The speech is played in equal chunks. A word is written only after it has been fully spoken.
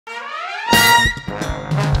Hi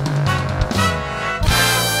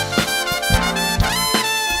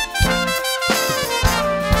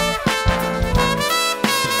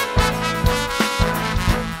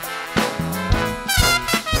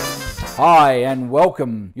and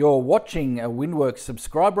welcome. You're watching a Windworks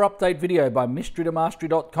subscriber update video by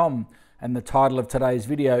mysterytomastery.com, and the title of today's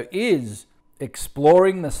video is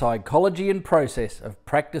Exploring the Psychology and Process of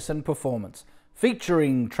Practice and Performance,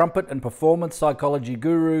 featuring trumpet and performance psychology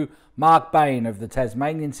guru Mark Bain of the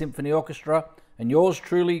Tasmanian Symphony Orchestra and yours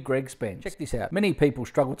truly, Greg Spence. Check this out. Many people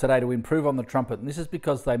struggle today to improve on the trumpet, and this is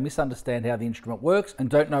because they misunderstand how the instrument works and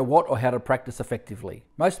don't know what or how to practice effectively.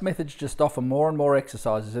 Most methods just offer more and more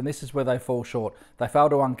exercises, and this is where they fall short. They fail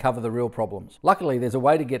to uncover the real problems. Luckily, there's a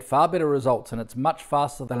way to get far better results, and it's much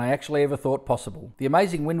faster than I actually ever thought possible. The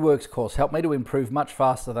amazing Windworks course helped me to improve much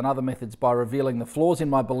faster than other methods by revealing the flaws in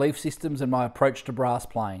my belief systems and my approach to brass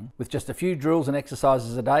playing. With just a few drills and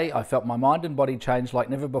exercises a day, I felt my mind and body change like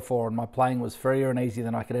never before, and my playing was freer and easier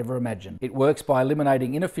than I could ever imagine. It works by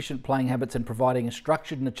eliminating inefficient playing habits and providing a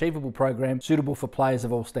structured and achievable program suitable for players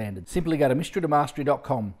of all standards. Simply go to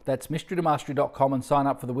mysterytomastery.com. That's mysterytomastery.com and sign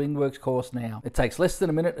up for the Windworks course now. It takes less than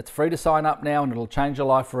a minute, it's free to sign up now, and it'll change your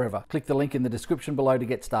life forever. Click the link in the description below to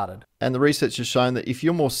get started. And the research has shown that if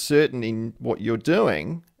you're more certain in what you're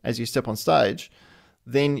doing as you step on stage,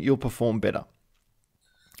 then you'll perform better.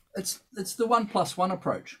 It's the 1+1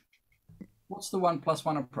 approach. What's the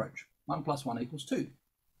 1+1 approach? 1 + 1 = 2.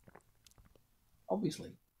 Obviously.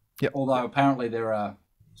 Yep. Although apparently there are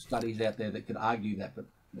studies out there that could argue that, but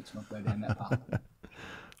let's not go down that path.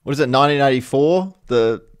 What is it, 1984?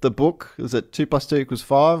 The book? Is it 2 + 2 =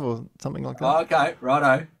 5 or something like that? Oh, okay,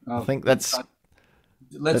 righto. I think that's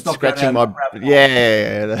let's not scratching go down my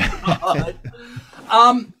yeah.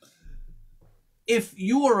 If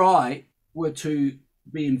you or I were to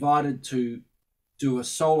be invited to do a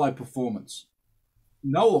solo performance,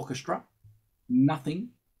 no orchestra, nothing,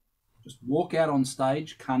 just walk out on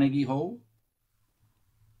stage, Carnegie Hall,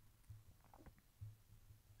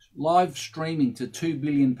 live streaming to 2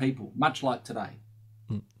 billion people, much like today.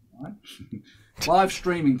 Right? Live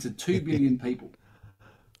streaming to 2 billion people.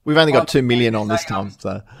 We've only got 2 million on this time,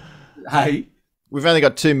 so hey, we've only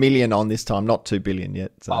got 2 million on this time, not 2 billion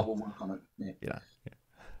yet. So we'll work on it. Yeah. Yeah.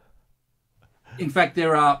 In fact,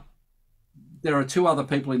 there are 2 other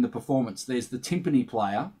people in the performance. There's the timpani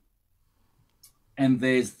player and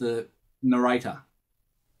there's the narrator.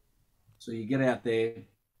 So you get out there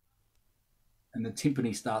and the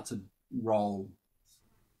timpani starts to roll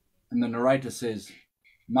and the narrator says,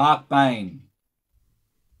 Mark Bain,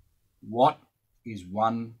 what is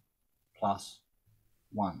 1 +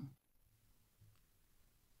 1?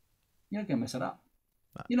 You're not going to mess it up.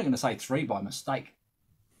 No. You're not going to say 3 by mistake.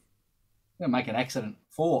 You're going to make an accident.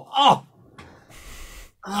 4. Oh,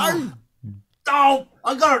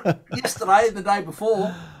 I got it yesterday, the day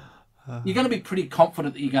before. You're going to be pretty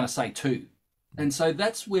confident that you're going to say 2. And so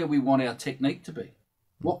that's where we want our technique to be.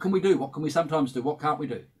 What can we do? What can we sometimes do? What can't we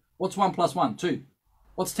do? What's 1 + 1? 2.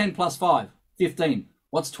 What's 10 + 5? 15.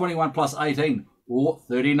 What's 21 + 18? Or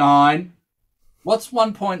 39. What's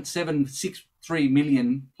 1.763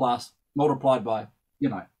 million plus multiplied by,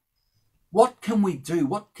 what can we do?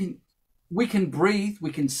 We can breathe,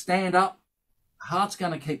 we can stand up, heart's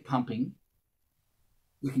going to keep pumping,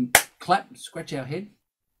 we can clap, scratch our head.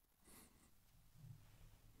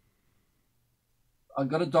 I've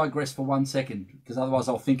got to digress for 1 second because otherwise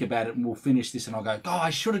I'll think about it and we'll finish this and I'll go, I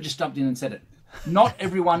should have just jumped in and said it. Not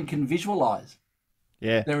everyone can visualize.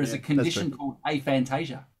 Yeah. There is a condition called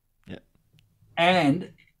aphantasia. Yeah.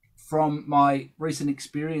 And from my recent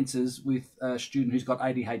experiences with a student who's got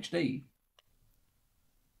ADHD,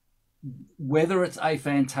 whether it's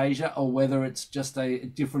aphantasia or whether it's just a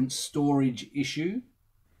different storage issue,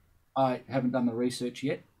 I haven't done the research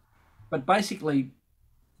yet. But basically,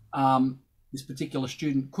 this particular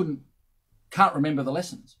student can't remember the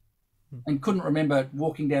lessons and couldn't remember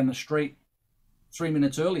walking down the street 3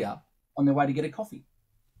 minutes earlier on their way to get a coffee.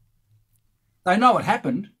 They know it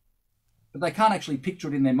happened, but they can't actually picture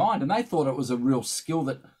it in their mind. And they thought it was a real skill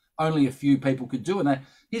that only a few people could do. And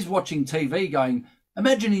he's watching TV going,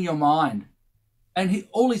 imagine in your mind. And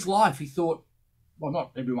all his life he thought, well,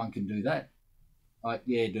 not everyone can do that. Like,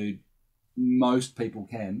 yeah, dude, most people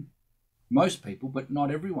can. Most people, but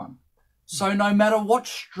not everyone. So no matter what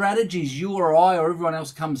strategies you or I or everyone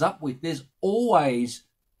else comes up with, there's always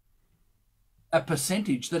a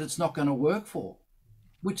percentage that it's not going to work for,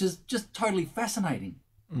 which is just totally fascinating.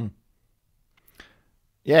 Mm.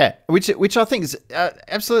 Yeah, which I think is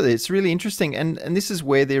absolutely, it's really interesting. And this is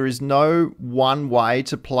where there is no one way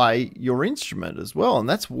to play your instrument as well. And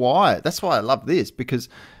that's why I love this, because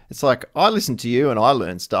It's like I listen to you and I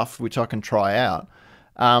learn stuff which I can try out.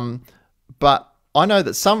 But I know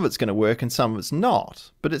that some of it's going to work and some of it's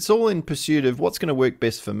not. But it's all in pursuit of what's going to work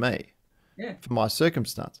best for me, for my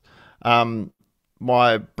circumstance.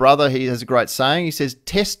 My brother, he has a great saying. He says,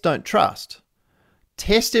 test, don't trust.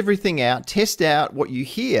 Test everything out. Test out what you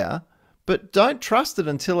hear, but don't trust it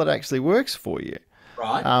until it actually works for you.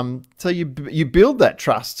 Right. So you build that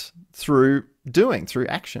trust through doing, through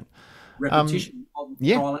action. Repetition of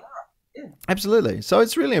trial and error. Yeah. Absolutely. So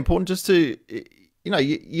it's really important just to,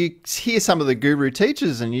 you hear some of the guru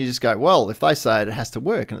teachers and you just go, well, if they say it, it has to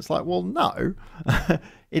work. And it's like, well, no,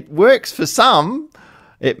 it works for some.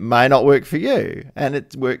 It may not work for you. And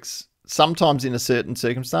it works sometimes in a certain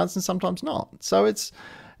circumstance and sometimes not. So it's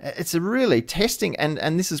a really testing.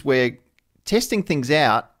 And this is where testing things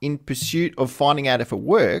out in pursuit of finding out if it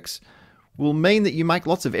works will mean that you make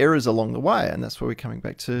lots of errors along the way. And that's where we're coming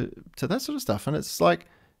back to that sort of stuff. And it's like,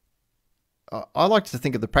 I like to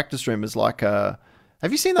think of the practice room as like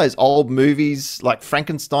have you seen those old movies, like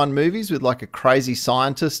Frankenstein movies with like a crazy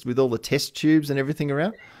scientist with all the test tubes and everything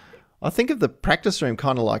around? I think of the practice room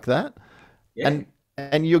kind of like that. Yeah.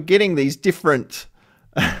 And you're getting these different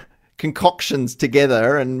concoctions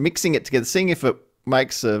together and mixing it together, seeing if it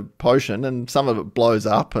makes a potion, and some of it blows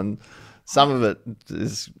up and some of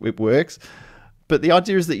it works. But the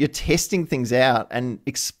idea is that you're testing things out and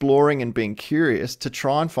exploring and being curious to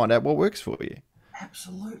try and find out what works for you.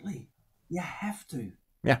 Absolutely. You have to.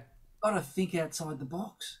 Yeah. Got to think outside the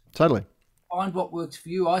box. Totally. Find what works for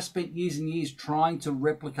you. I spent years and years trying to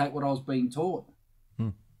replicate what I was being taught.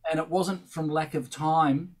 And it wasn't from lack of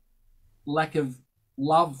time, lack of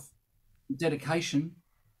love, dedication,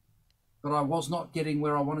 but I was not getting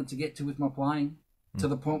where I wanted to get to with my playing, to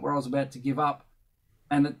the point where I was about to give up.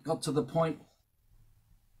 And it got to the point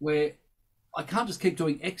where I can't just keep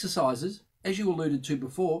doing exercises, as you alluded to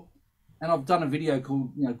before. And I've done a video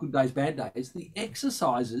called, Good Days, Bad Days. The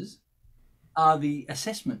exercises are the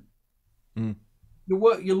assessment.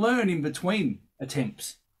 You learn in between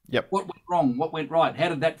attempts. Yep. What went wrong? What went right? How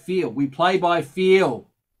did that feel? We play by feel.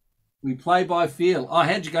 We play by feel. Oh,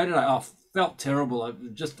 how'd you go today? Oh, I felt terrible. I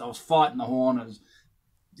was fighting the horn.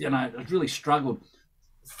 I really struggled.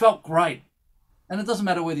 Felt great. And it doesn't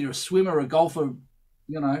matter whether you're a swimmer, a golfer,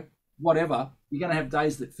 whatever. You're going to have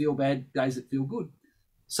days that feel bad, days that feel good.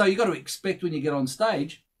 So you got to expect when you get on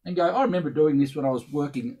stage and go, I remember doing this when I was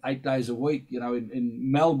working 8 days a week,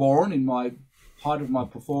 in Melbourne, in my height of my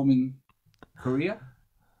performing career.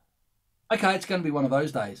 Okay, it's going to be one of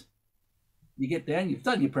those days. You get down, you've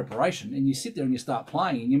done your preparation, and you sit there and you start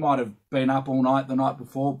playing. And you might have been up all night the night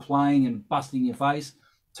before, playing and busting your face,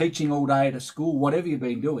 teaching all day at a school, whatever you've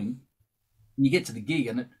been doing. And you get to the gig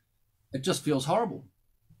and it just feels horrible.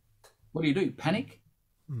 What do? Panic?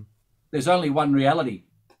 There's only one reality.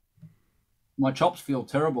 My chops feel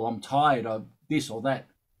terrible. I'm tired of this or that.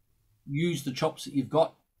 Use the chops that you've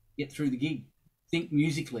got. Get through the gig. Think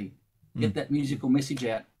musically. Get that musical message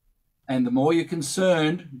out. And the more you're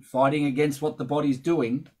concerned fighting against what the body's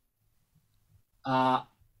doing, the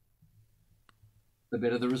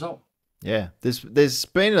better the result. Yeah, there's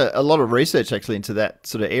been a lot of research actually into that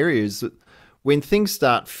sort of areas. That when things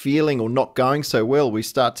start feeling or not going so well, we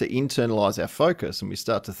start to internalize our focus and we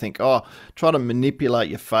start to think, try to manipulate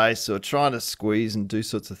your face or try to squeeze and do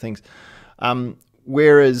sorts of things.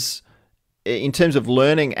 Whereas in terms of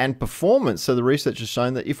learning and performance, so the research has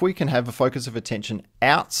shown that if we can have a focus of attention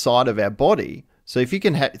outside of our body, so if you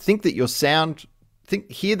can think that your sound,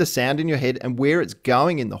 hear the sound in your head and where it's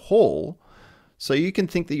going in the hall, so you can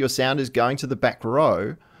think that your sound is going to the back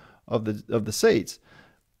row of the seats,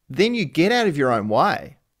 then you get out of your own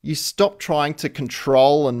way. You stop trying to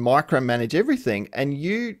control and micromanage everything, and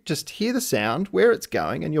you just hear the sound where it's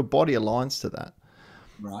going, and your body aligns to that.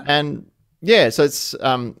 Right. And yeah, so it's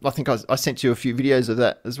I think I sent you a few videos of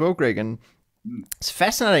that as well, Greg, and it's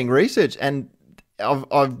fascinating research. And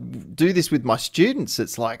I do this with my students.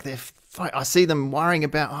 It's like I see them worrying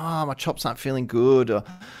about, my chops aren't feeling good, or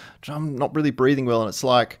I'm not really breathing well. And it's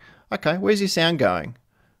like, okay, where's your sound going?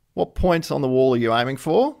 What point on the wall are you aiming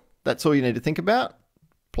for? That's all you need to think about.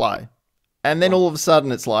 Play. And then all of a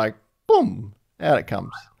sudden it's like, boom, out it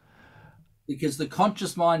comes. Because the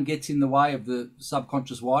conscious mind gets in the way of the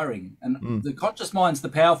subconscious wiring. And the conscious mind's the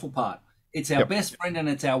powerful part. It's our best friend and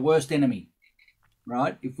it's our worst enemy,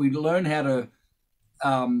 right? If we learn how to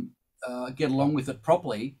get along with it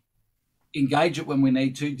properly, engage it when we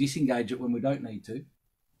need to, disengage it when we don't need to.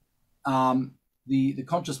 The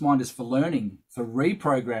conscious mind is for learning, for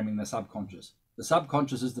reprogramming the subconscious. The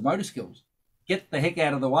subconscious is the motor skills. Get the heck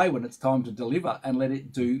out of the way when it's time to deliver and let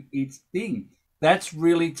it do its thing. That's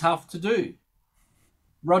really tough to do.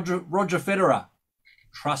 Roger Federer,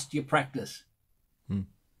 trust your practice,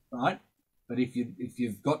 right? But if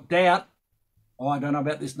you've got doubt, oh, I don't know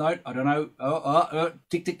about this note, I don't know,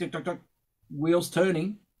 tick tick tick tick tick, wheels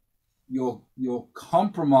turning, you're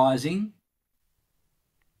compromising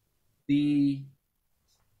the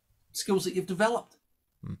skills that you've developed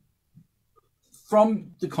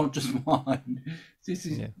from the conscious mind. This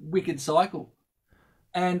is wicked cycle,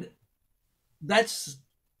 and that's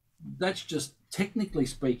just technically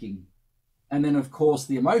speaking. And then of course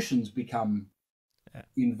the emotions become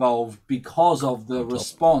involved because of the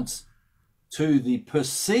response to the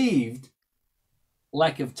perceived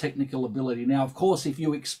lack of technical ability. Now, of course, if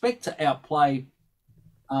you expect to outplay,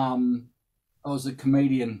 I was a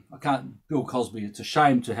comedian, Bill Cosby, it's a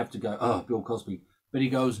shame to have to go, oh, Bill Cosby, but he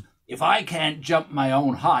goes, if I can't jump my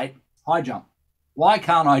own height, high jump, why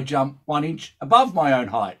can't I jump 1 inch above my own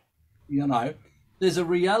height? You know, there's a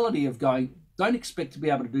reality of going, don't expect to be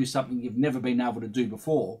able to do something you've never been able to do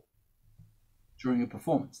before during a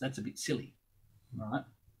performance. That's a bit silly, right?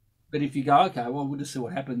 But if you go, okay, well, we'll just see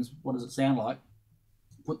what happens. What does it sound like?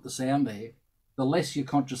 Put the sound there. The less your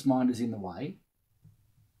conscious mind is in the way,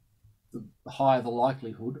 the higher the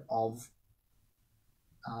likelihood of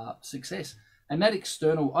success. And that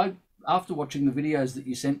external, after watching the videos that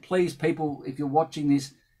you sent, please, people, if you're watching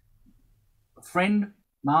this, friend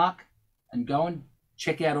Mark, and go and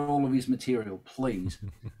check out all of his material, please.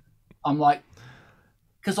 I'm like,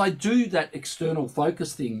 because I do that external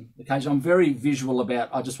focus thing occasionally. I'm very visual about,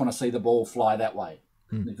 I just want to see the ball fly that way.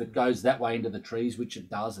 And if it goes that way into the trees, which it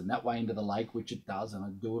does, and that way into the lake, which it does, and I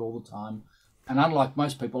do it all the time. And unlike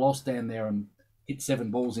most people, I'll stand there and hit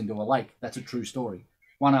 7 balls into a lake. That's a true story,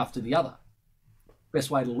 one after the other.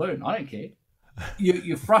 Best way to learn. I don't care.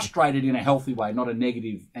 You're frustrated in a healthy way, not a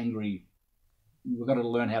negative, angry. We've got to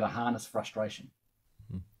learn how to harness frustration.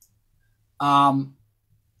 Andrew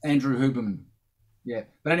Huberman. Yeah.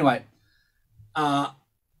 But anyway,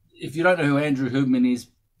 if you don't know who Andrew Huberman is,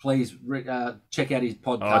 please check out his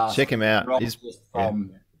podcast. Oh, check him out.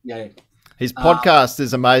 His podcast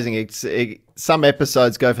is amazing. Some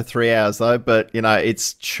episodes go for 3 hours though, but you know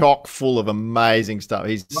it's chock full of amazing stuff.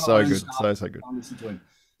 He's so good, so good. I listen to him.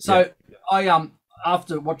 So I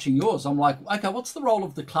after watching yours, I'm like, okay, what's the role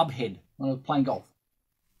of the club head when I'm playing golf?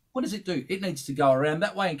 What does it do? It needs to go around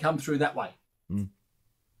that way and come through that way.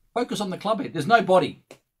 Focus on the club head. There's no body.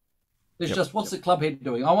 There's just what's the club head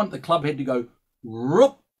doing? I want the club head to go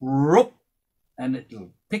roop, roop, and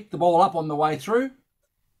it'll pick the ball up on the way through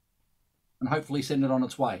and hopefully send it on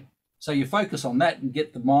its way. So you focus on that and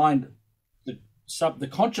get the mind, the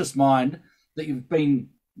conscious mind that you've been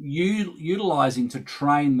utilizing to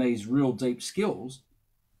train these real deep skills.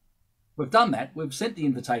 We've done that. We've sent the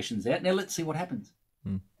invitations out. Now let's see what happens.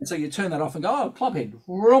 And so you turn that off and go, oh, club head.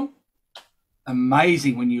 Vroom.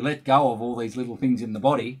 Amazing when you let go of all these little things in the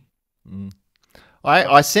body.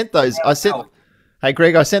 I sent those. Hey,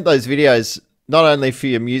 Greg, I sent those videos not only for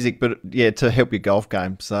your music, but to help your golf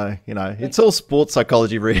game. So, you know, it's all sports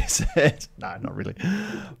psychology research. No, not really.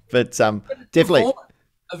 But definitely.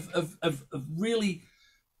 Of really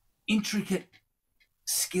intricate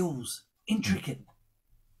skills. Intricate.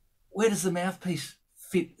 Where does the mouthpiece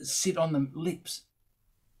sit on the lips?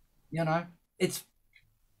 You know,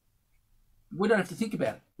 we don't have to think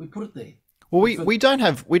about it. We put it there. Well, we don't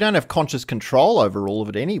have conscious control over all of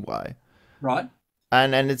it anyway. Right.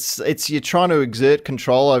 And it's you're trying to exert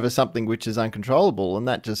control over something which is uncontrollable, and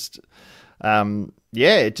that just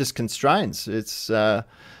it just constrains. It's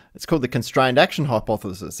called the constrained action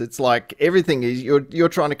hypothesis. It's like everything is you're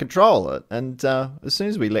trying to control it, and as soon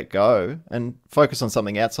as we let go and focus on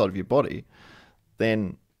something outside of your body,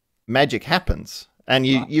 then magic happens, and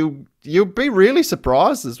you'll be really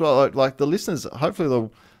surprised as well. Like the listeners, hopefully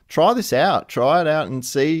they'll try it out and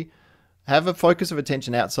see, have a focus of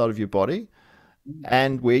attention outside of your body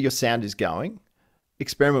and where your sound is going.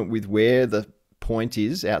 Experiment with where the point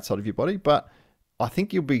is outside of your body, but I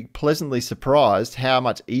think you'll be pleasantly surprised how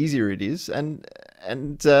much easier it is, and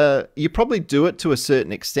you probably do it to a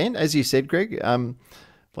certain extent, as you said, Greg.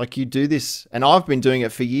 Like you do this, and I've been doing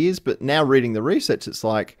it for years, but now reading the research, it's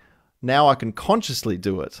like now I can consciously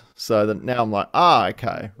do it. So that now I'm like,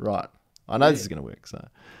 okay, right, I know this is going to work. So,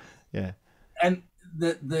 yeah. And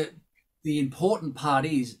the important part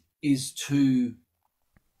is to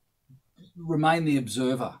remain the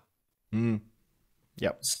observer.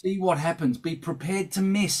 Yep. See what happens. Be prepared to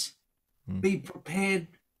miss. Be prepared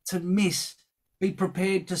to miss. Be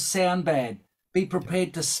prepared to sound bad. Be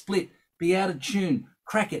prepared to split. Be out of tune.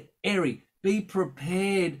 Crack it. Airy. Be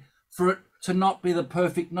prepared for it to not be the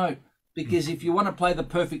perfect note. Because if you want to play the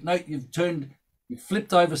perfect note, you've turned You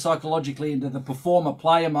flipped over psychologically into the performer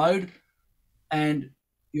player mode, and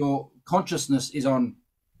your consciousness is on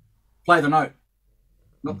play the note,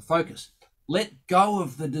 not the focus. Let go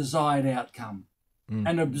of the desired outcome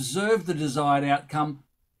and observe the desired outcome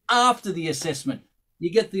after the assessment.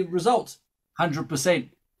 You get the results, 100%.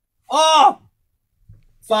 Oh,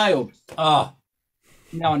 failed. Oh,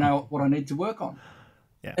 now I know what I need to work on.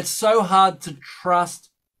 Yeah. It's so hard to trust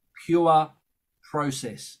pure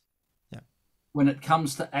process when it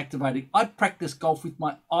comes to activating. I'd practice golf with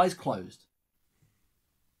my eyes closed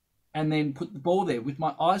and then put the ball there with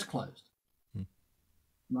my eyes closed,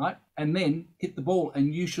 right? And then hit the ball,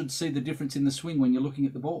 and you should see the difference in the swing when you're looking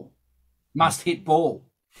at the ball. Must hit ball.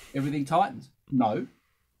 Everything tightens. No.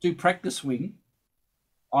 Do practice swing.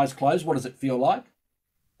 Eyes closed. What does it feel like?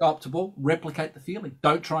 Go up to ball. Replicate the feeling.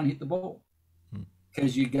 Don't try and hit the ball,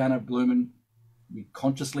 because you're going to bloom and you're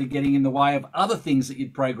consciously getting in the way of other things that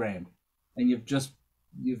you'd programmed, and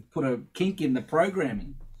you've put a kink in the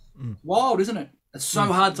programming. Wild, isn't it? It's so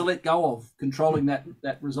hard to let go of controlling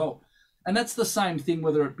that result. And that's the same thing,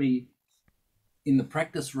 whether it be in the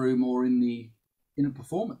practice room or in a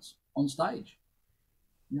performance on stage.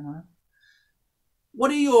 You know,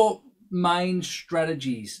 what are your main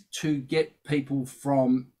strategies to get people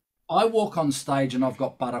from, I walk on stage and I've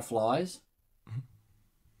got butterflies.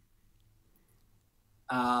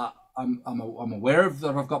 I'm aware of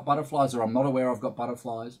that I've got butterflies, or I'm not aware I've got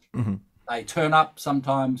butterflies. They turn up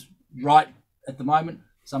sometimes right at the moment.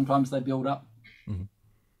 Sometimes they build up.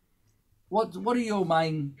 What are your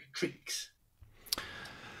main tricks?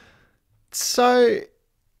 So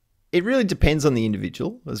it really depends on the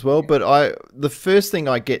individual as well. But the first thing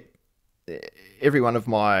I get every one of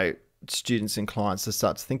my students and clients to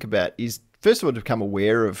start to think about is, first of all, to become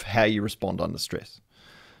aware of how you respond under stress.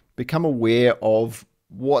 Become aware of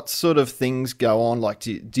what sort of things go on. Like,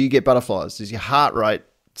 do you get butterflies? Does your heart rate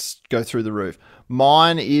go through the roof?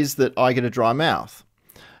 Mine is that I get a dry mouth.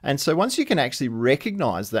 And so once you can actually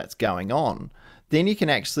recognize that's going on, then you can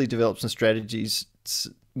actually develop some strategies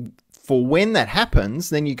for when that happens.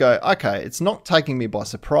 Then you go, okay, it's not taking me by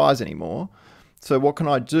surprise anymore. So what can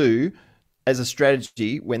I do as a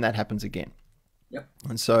strategy when that happens again? Yep.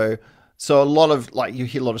 And so a lot of, like, you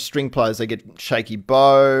hear a lot of string players, they get shaky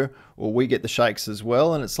bow, or we get the shakes as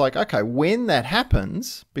well. And it's like, okay, when that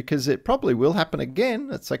happens, because it probably will happen again,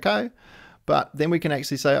 it's okay. But then we can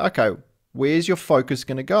actually say, okay, where's your focus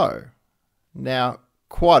going to go? Now,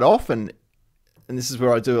 quite often, and this is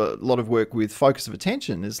where I do a lot of work with focus of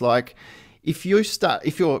attention, is like, if you're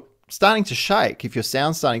starting to shake, if your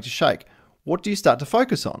sound's starting to shake, what do you start to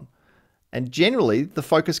focus on? And generally, the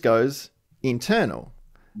focus goes internal.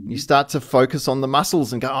 You start to focus on the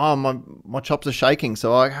muscles and go, oh, my chops are shaking,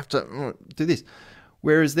 so I have to do this.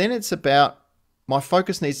 Whereas then it's about, my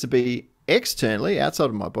focus needs to be externally, outside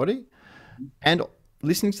of my body, and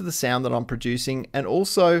listening to the sound that I'm producing, and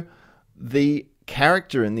also the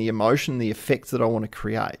character and the emotion, the effects that I want to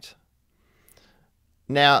create.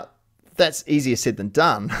 Now, that's easier said than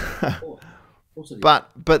done.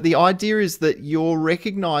 But the idea is that you're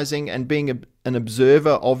recognizing and being an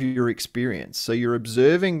observer of your experience. So you're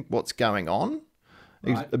observing what's going on,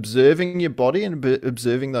 right, observing your body and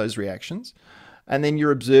observing those reactions. And then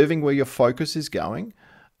you're observing where your focus is going.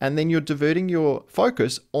 And then you're diverting your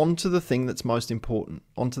focus onto the thing that's most important,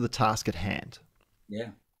 onto the task at hand. Yeah.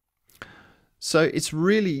 So it's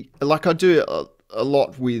really, like, I do a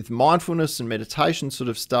lot with mindfulness and meditation sort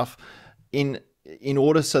of stuff in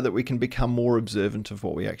order so that we can become more observant of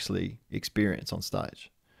what we actually experience on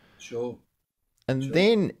stage. Sure. And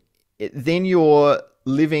then you're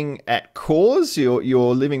living at cause,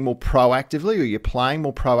 you're living more proactively, or you're playing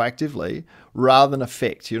more proactively rather than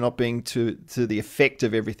effect. You're not being to the effect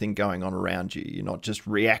of everything going on around you. You're not just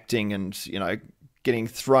reacting and, getting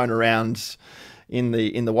thrown around in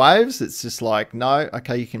the waves. It's just like, no,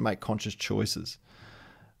 okay, you can make conscious choices.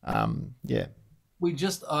 Yeah.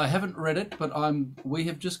 I haven't read it, but we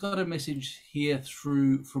have just got a message here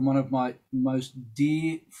from one of my most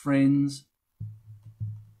dear friends,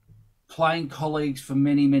 playing colleagues for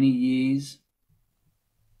many, many years.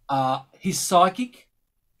 He's psychic.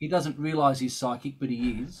 He doesn't realize he's psychic, but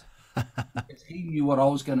he is. Because he knew what I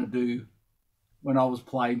was going to do when I was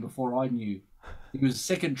playing before I knew. He was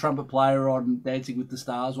second trumpet player on Dancing with the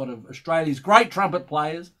Stars, one of Australia's great trumpet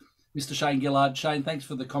players, Mr. Shane Gillard. Shane, thanks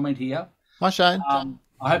for the comment here. Hi, Shane.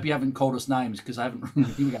 I hope you haven't called us names, because I haven't.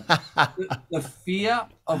 Here we go. The fear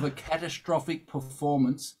of a catastrophic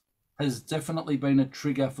performance has definitely been a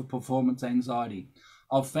trigger for performance anxiety.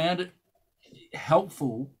 I've found it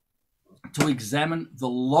helpful to examine the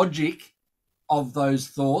logic of those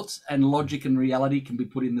thoughts, and logic and reality can be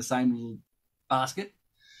put in the same little basket.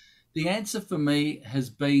 The answer for me has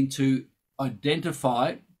been to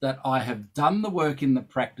identify that I have done the work in the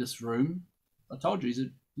practice room. I told you,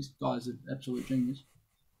 this guy's an absolute genius.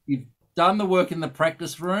 You've done the work in the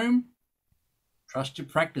practice room, trust your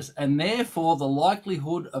practice, and therefore the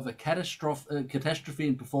likelihood of a catastrophe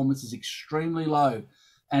in performance is extremely low.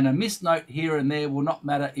 And a missed note here and there will not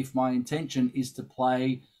matter if my intention is to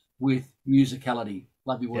play with musicality.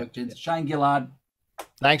 Love your work, gents. Shane Gillard.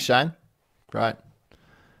 Thanks, Shane. Great.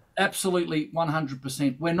 Absolutely,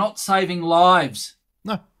 100%. We're not saving lives.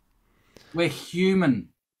 No. We're human.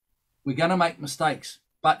 We're going to make mistakes.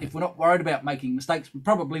 But if we're not worried about making mistakes, we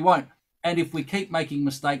probably won't. And if we keep making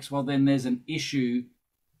mistakes, well, then there's an issue.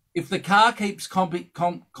 If the car keeps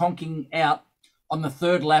conking out on the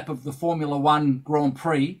third lap of the Formula One Grand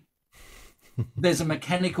Prix, there's a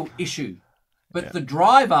mechanical issue. But the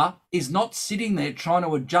driver is not sitting there trying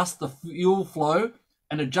to adjust the fuel flow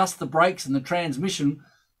and adjust the brakes and the transmission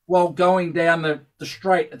while going down the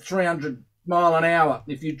straight at 300 mile an hour.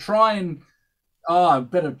 If you try and, I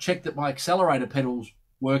better check that my accelerator pedal's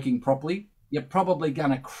working properly, you're probably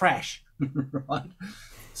going to crash, right?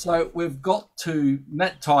 So we've got to, and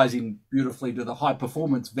that ties in beautifully to the high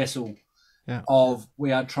performance vessel of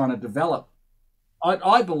we are trying to develop.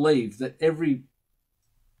 I believe that every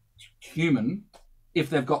human, if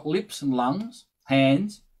they've got lips and lungs,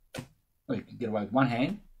 hands, well, you can get away with one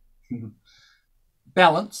hand,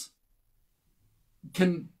 balance,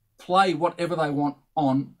 can play whatever they want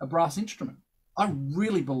on a brass instrument. I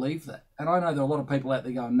really believe that. And I know there are a lot of people out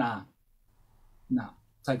there going, nah, it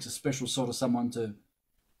takes a special sort of someone to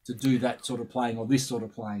do that sort of playing or this sort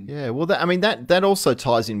of playing. Yeah, well, that also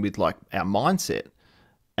ties in with like our mindset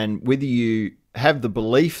and whether you have the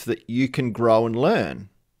belief that you can grow and learn.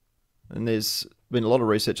 And there's been a lot of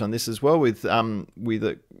research on this as well with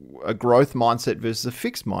a growth mindset versus a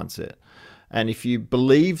fixed mindset. And if you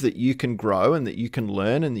believe that you can grow and that you can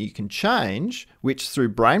learn and that you can change, which through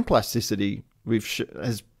brain plasticity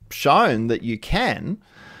has shown that you can,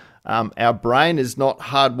 our brain is not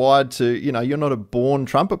hardwired to, you're not a born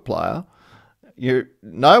trumpet player.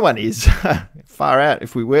 No one is. Far out.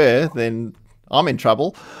 If we were, then I'm in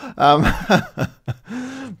trouble. But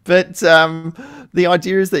the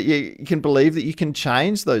idea is that you can believe that you can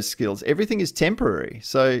change those skills. Everything is temporary.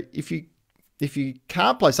 So if you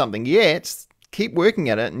can't play something yet, keep working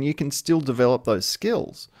at it and you can still develop those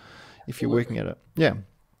skills if you're working at it. Yeah.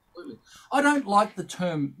 Absolutely. I don't like the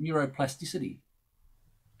term neuroplasticity.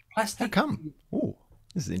 Plastic. How come? Oh,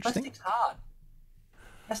 this is interesting. Plastic's hard.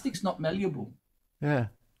 Plastic's not malleable. Yeah.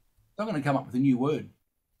 I'm going to come up with a new word.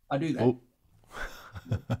 I do that. Oh.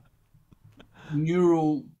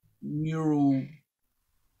 Neural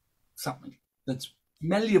something that's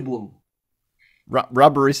malleable.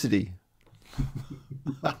 Rubbericity.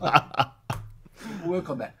 Work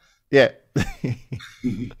on that. Yeah.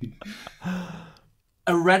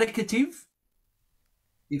 Eradicative.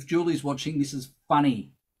 If Julie's watching, this is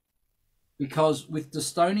funny. Because with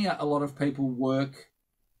dystonia, a lot of people work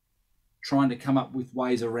trying to come up with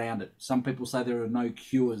ways around it. Some people say there are no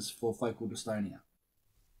cures for focal dystonia.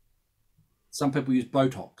 Some people use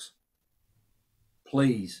Botox.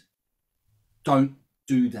 Please don't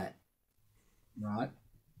do that, right?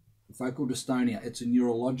 Focal dystonia, it's a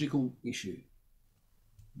neurological issue,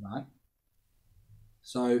 right?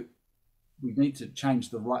 So we need to change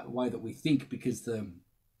the right way that we think because the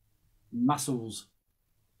muscles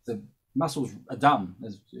are dumb,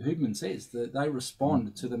 as Hugman says, that they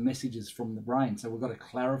respond to the messages from the brain. So we've got to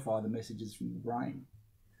clarify the messages from the brain.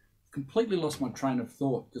 Completely lost my train of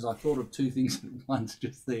thought because I thought of two things at once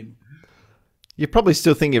just then. You're probably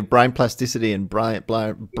still thinking of brain plasticity and brain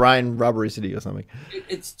rubbericity or something.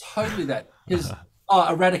 It's totally that. Because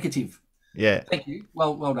eradicative. Yeah. Thank you.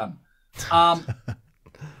 Well done.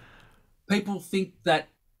 People think that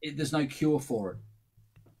there's no cure for it.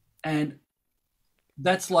 And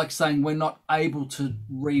that's like saying we're not able to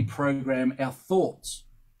reprogram our thoughts.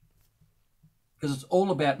 Because it's all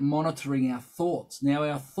about monitoring our thoughts. Now,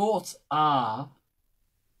 our thoughts are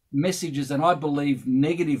messages, and I believe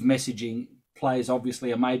negative messaging plays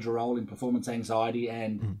obviously a major role in performance anxiety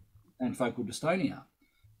and focal dystonia.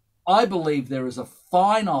 I believe there is a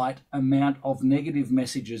finite amount of negative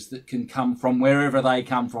messages that can come from wherever they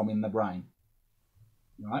come from in the brain,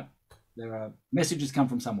 right? There are messages come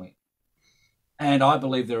from somewhere. And I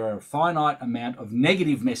believe there are a finite amount of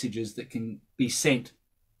negative messages that can be sent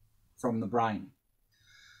from the brain.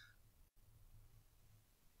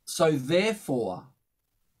 So therefore,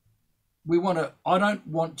 I don't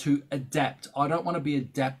want to adapt. I don't want to be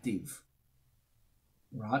adaptive.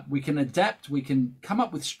 right? We can adapt, we can come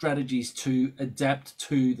up with strategies to adapt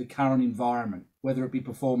to the current environment, whether it be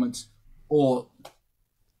performance or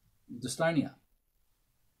dystonia.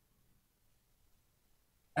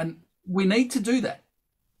 And we need to do that.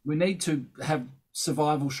 We need to have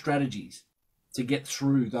survival strategies to get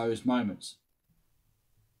through those moments.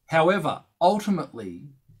 However, ultimately,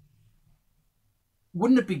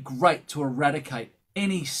 wouldn't it be great to eradicate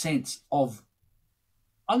any sense of,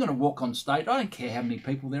 I'm going to walk on stage, I don't care how many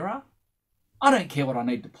people there are. I don't care what I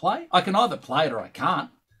need to play. I can either play it or I can't.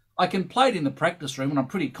 I can play it in the practice room and I'm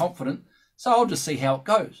pretty confident, so I'll just see how it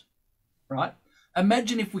goes, right?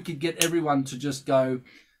 Imagine if we could get everyone to just go,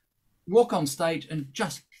 walk on stage and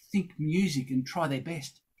just think music and try their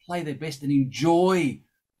best, play their best and enjoy.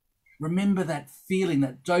 Remember that feeling,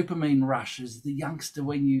 that dopamine rush as the youngster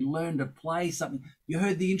when you learn to play something. You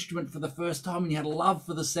heard the instrument for the first time and you had a love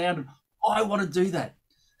for the sound. And I want to do that.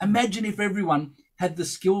 Imagine if everyone had the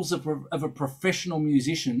skills of a professional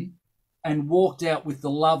musician and walked out with the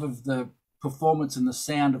love of the performance and the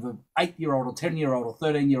sound of an 8-year-old or 10-year-old or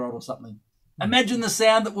 13-year-old or something. Imagine the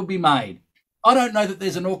sound that would be made. I don't know that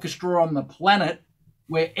there's an orchestra on the planet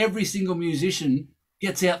where every single musician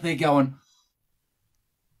gets out there going,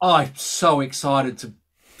 I'm so excited to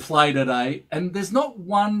play today. And there's not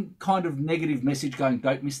one kind of negative message going,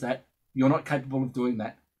 don't miss that. You're not capable of doing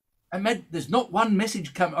that. And there's not one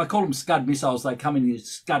message come. I call them Scud missiles. They come in as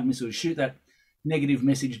Scud missiles, shoot that negative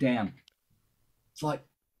message down. It's like,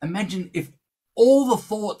 imagine if all the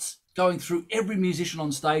thoughts going through every musician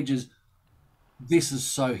on stage is, this is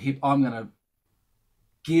so hip. I'm going to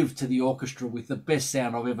give to the orchestra with the best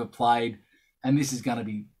sound I've ever played. And this is going to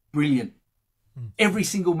be brilliant. Every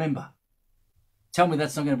single member. Tell me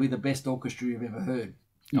that's not going to be the best orchestra you've ever heard.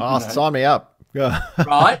 Oh, sign me up.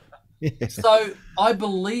 Right? Yeah. So I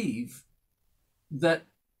believe that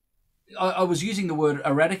I was using the word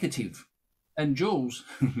eradicative, and Jules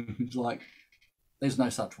is like, there's no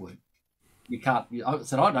such word. You can't. I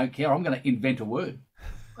said, I don't care. I'm going to invent a word.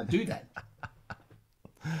 I do that.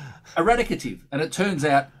 Eradicative. And it turns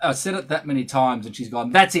out I said it that many times and she's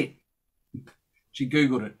gone, that's it. She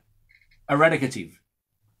Googled it. Eradicative.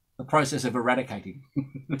 The process of eradicating.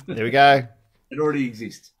 There we go. It already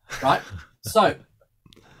exists, right? So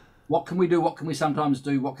what can we do? What can we sometimes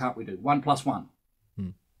do? What can't we do? 1 + 1.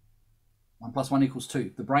 1 + 1 =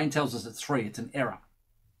 2. The brain tells us it's 3. It's an error.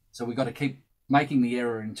 So we've got to keep making the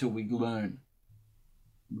error until we learn.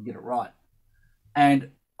 We get it right.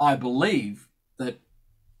 And I believe that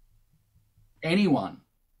anyone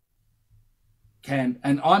can,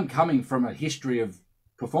 and I'm coming from a history of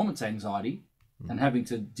performance anxiety and having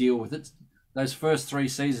to deal with it. Those first 3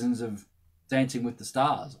 seasons of Dancing with the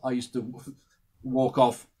Stars, I used to walk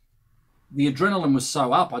off. The adrenaline was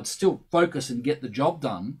so up, I'd still focus and get the job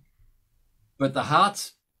done, but the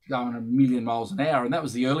heart's going a million miles an hour. And that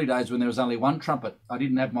was the early days when there was only one trumpet. I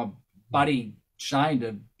didn't have my buddy Shane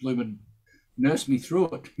to blooming nurse me through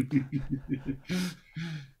it.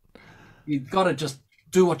 You've got to just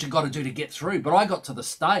do what you've got to do to get through. But I got to the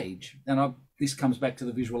stage, and this comes back to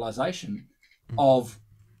the visualization of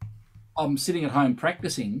I'm sitting at home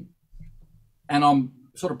practicing and I'm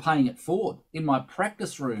sort of paying it forward. In my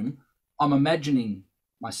practice room, I'm imagining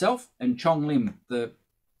myself and Chong Lim, the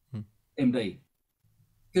MD,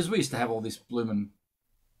 because we used to have all this blooming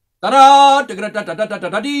and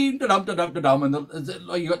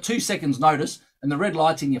you got 2 seconds notice and the red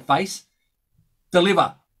light's in your face.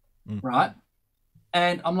 Deliver, right?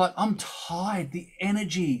 And I'm like, I'm tired. The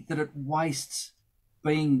energy that it wastes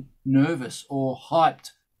being nervous or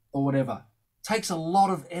hyped or whatever takes a lot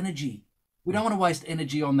of energy. We don't want to waste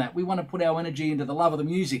energy on that. We want to put our energy into the love of the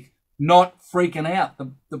music, not freaking out,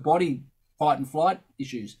 the body fight and flight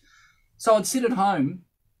issues. So I'd sit at home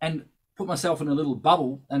and put myself in a little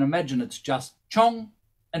bubble and imagine it's just Chong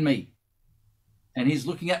and me. And he's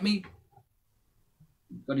looking at me,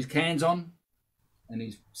 got his cans on, and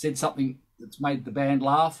he's said something that's made the band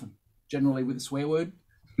laugh, generally with a swear word.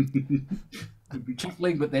 We'd be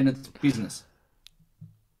chuckling, but then it's business.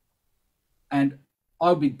 And I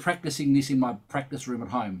would be practicing this in my practice room at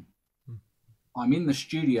home. I'm in the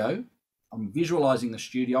studio. I'm visualizing the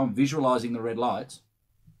studio. I'm visualizing the red lights.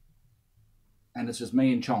 And it's just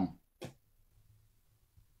me and Chong.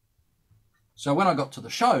 So when I got to the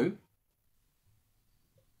show,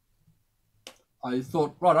 I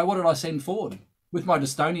thought, right, what did I send forward? With my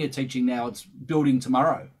dystonia teaching now, it's building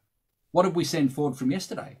tomorrow. What did we send forward from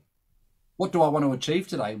yesterday? What do I want to achieve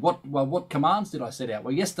today? What commands did I set out?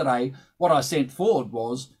 Well, yesterday, what I sent forward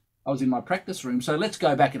was, I was in my practice room. So let's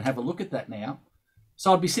go back and have a look at that now.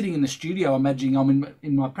 So I'd be sitting in the studio, imagining I'm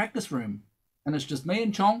in my practice room. And it's just me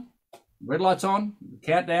and Chong. red light's on,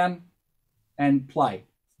 countdown, and play.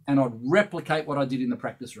 And I'd replicate what I did in the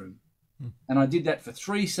practice room. And I did that for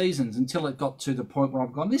 3 seasons until it got to the point where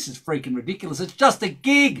I've gone, this is freaking ridiculous. It's just a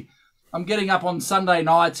gig. I'm getting up on Sunday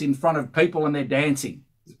nights in front of people and they're dancing.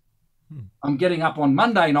 I'm getting up on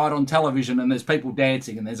Monday night on television and there's people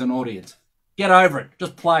dancing and there's an audience. Get over it.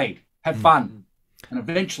 Just play. Have fun. And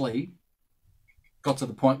eventually got to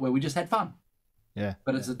the point where we just had fun. Yeah.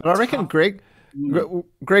 But I reckon, Greg,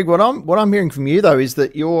 what I'm hearing from you though is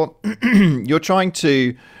that you're you're trying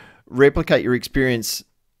to replicate your experience,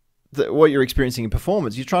 what you're experiencing in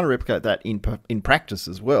performance. You're trying to replicate that in practice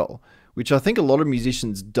as well, which I think a lot of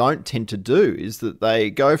musicians don't tend to do, is that they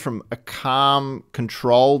go from a calm,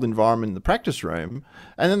 controlled environment in the practice room,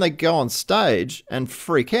 and then they go on stage and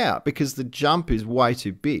freak out because the jump is way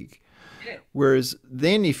too big. Yeah. Whereas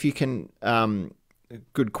then if you can, a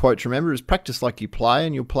good quote to remember is practice like you play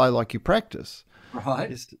and you'll play like you practice.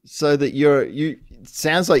 Right. So that it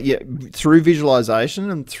sounds like through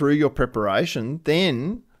visualization and through your preparation,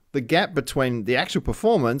 then the gap between the actual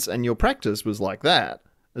performance and your practice was like that,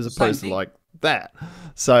 as opposed to like that.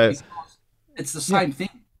 So it's the same thing,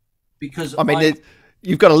 because I mean,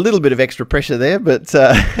 you've got a little bit of extra pressure there, but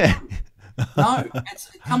no,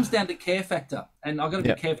 it comes down to care factor, and I've got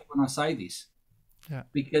to be careful when I say this,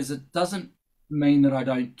 because it doesn't mean that I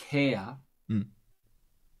don't care.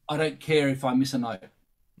 I don't care if I miss a note.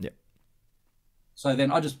 Yeah. So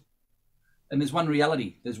then and there's one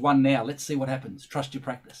reality. There's one now. Let's see what happens. Trust your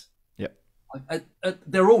practice. Yep.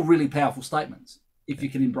 They're all really powerful statements if you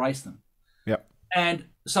can embrace them. Yep. And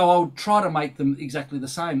so I'll try to make them exactly the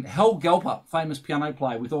same. Hal Gelper, famous piano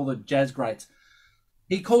player with all the jazz greats,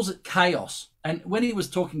 he calls it chaos. And when he was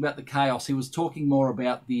talking about the chaos, he was talking more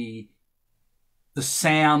about the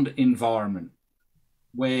sound environment,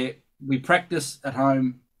 where we practice at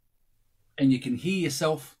home and you can hear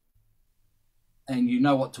yourself and you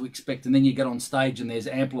know what to expect. And then you get on stage and there's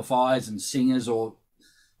amplifiers and singers or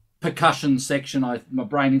percussion section. My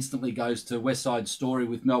brain instantly goes to West Side Story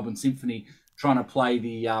with Melbourne Symphony trying to play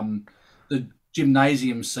the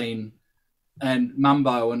gymnasium scene and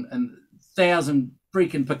Mumbo and 1,000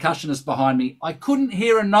 freaking percussionists behind me. I couldn't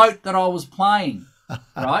hear a note that I was playing,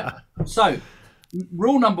 right? So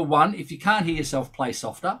rule number 1, if you can't hear yourself, play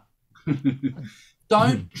softer.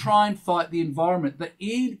 Don't try and fight the environment. The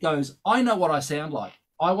ear goes, I know what I sound like.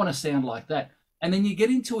 I want to sound like that. And then you get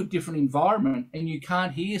into a different environment and you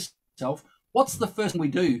can't hear yourself. What's the first thing we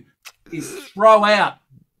do is throw out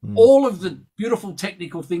all of the beautiful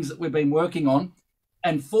technical things that we've been working on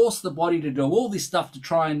and force the body to do all this stuff to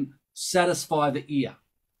try and satisfy the ear.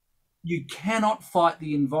 You cannot fight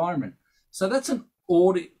the environment. So that's an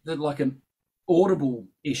audible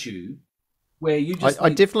issue where you just I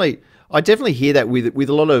definitely hear that with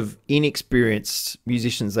a lot of inexperienced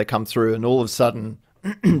musicians. They come through and all of a sudden,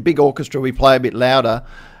 big orchestra, we play a bit louder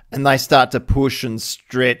and they start to push and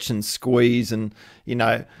stretch and squeeze. And,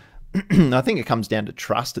 I think it comes down to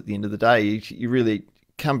trust at the end of the day. You really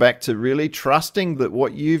come back to really trusting that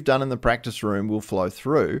what you've done in the practice room will flow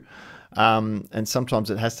through. And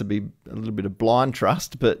sometimes it has to be a little bit of blind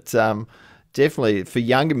trust, but definitely for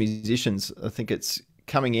younger musicians, I think it's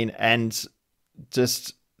coming in and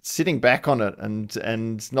just sitting back on it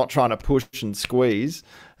and not trying to push and squeeze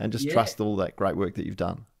and just trust all that great work that you've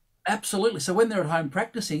done. Absolutely. So when they're at home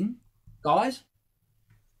practicing, guys,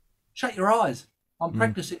 shut your eyes. I'm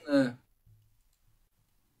practicing the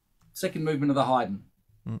second movement of the Haydn.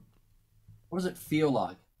 What does it feel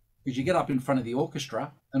like? Because you get up in front of the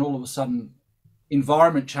orchestra and all of a sudden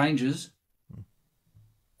environment changes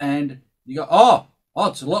and you go, oh,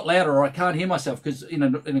 it's a lot louder, or I can't hear myself, because in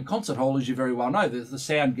a concert hall, as you very well know, the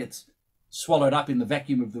sound gets swallowed up in the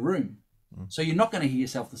vacuum of the room. So you're not going to hear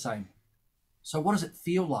yourself the same. So what does it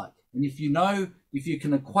feel like? And if you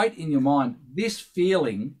can equate in your mind, this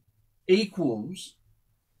feeling equals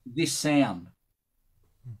this sound.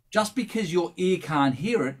 Just because your ear can't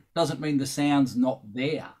hear it doesn't mean the sound's not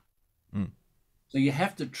there. So you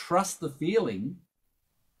have to trust the feeling,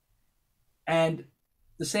 and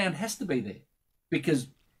the sound has to be there. Because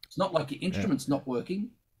it's not like your instrument's not working.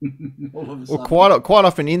 All of a sudden. Well, quite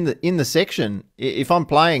often in the section, if I'm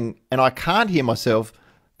playing and I can't hear myself,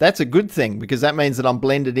 that's a good thing, because that means that I'm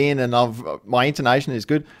blended in and my intonation is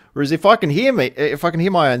good. Whereas if I can hear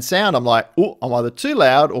my own sound, I'm like, oh, I'm either too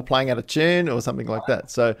loud or playing out of tune or something like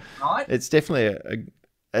that. So it's definitely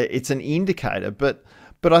it's an indicator. But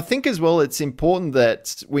I think as well, it's important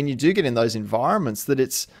that when you do get in those environments, that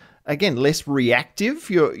it's, again, less reactive.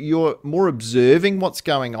 You're more observing what's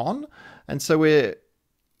going on. And so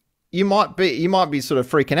you might be sort of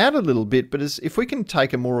freaking out a little bit, but if we can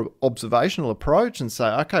take a more observational approach and say,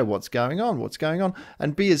 okay, what's going on,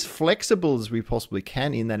 and be as flexible as we possibly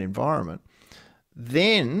can in that environment,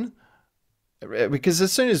 then, because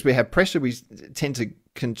as soon as we have pressure, we tend to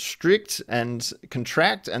constrict and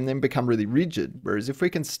contract and then become really rigid. Whereas if we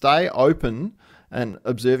can stay open and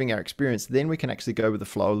observing our experience, then we can actually go with the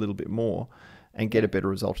flow a little bit more and get a better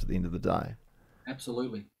result at the end of the day.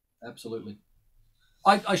 Absolutely. Absolutely.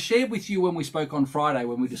 I shared with you when we spoke on Friday,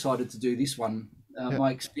 when we decided to do this one, my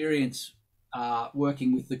experience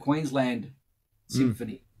working with the Queensland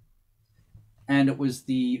Symphony. And it was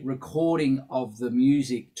the recording of the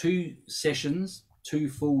music, 2 sessions, 2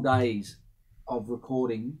 full days of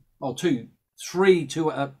recording, or 3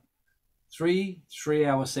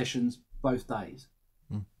 3-hour sessions both days.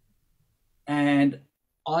 And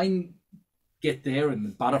I get there and the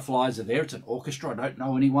butterflies are there. It's an orchestra. I don't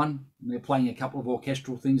know anyone. And they're playing a couple of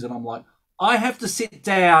orchestral things. And I'm like, I have to sit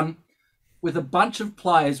down with a bunch of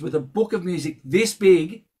players with a book of music this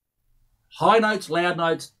big, high notes, loud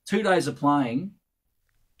notes, 2 days of playing.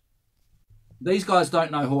 These guys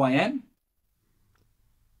don't know who I am.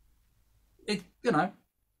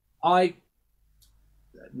 I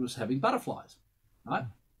was having butterflies, right?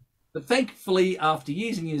 But thankfully, after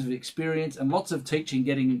years and years of experience and lots of teaching,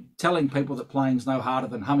 telling people that playing's no harder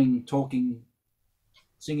than humming, talking,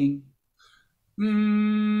 singing,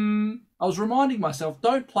 I was reminding myself,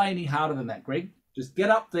 don't play any harder than that, Greg. Just get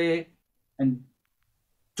up there and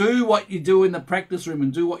do what you do in the practice room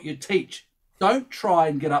and do what you teach. Don't try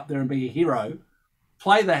and get up there and be a hero.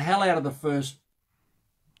 Play the hell out of the first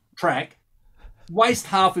track, waste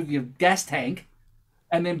half of your gas tank,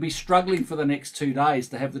 and then be struggling for the next 2 days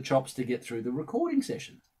to have the chops to get through the recording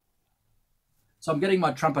sessions. So I'm getting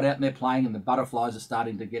my trumpet out and they're playing and the butterflies are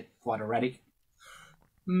starting to get quite erratic.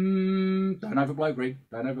 Don't overblow, Greg.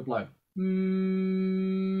 Don't overblow.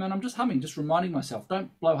 And I'm just humming, just reminding myself,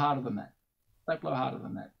 don't blow harder than that. Don't blow harder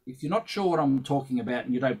than that. If you're not sure what I'm talking about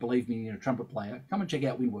and you don't believe me and you're a trumpet player, come and check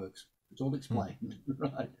out Windworks. It's all explained.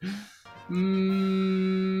 Right.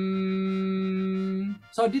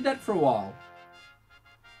 So I did that for a while.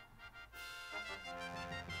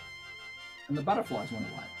 And the butterflies went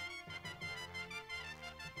away.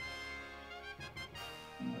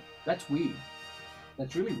 That's weird.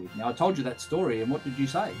 That's really weird. Now, I told you that story, and what did you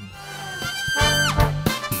say?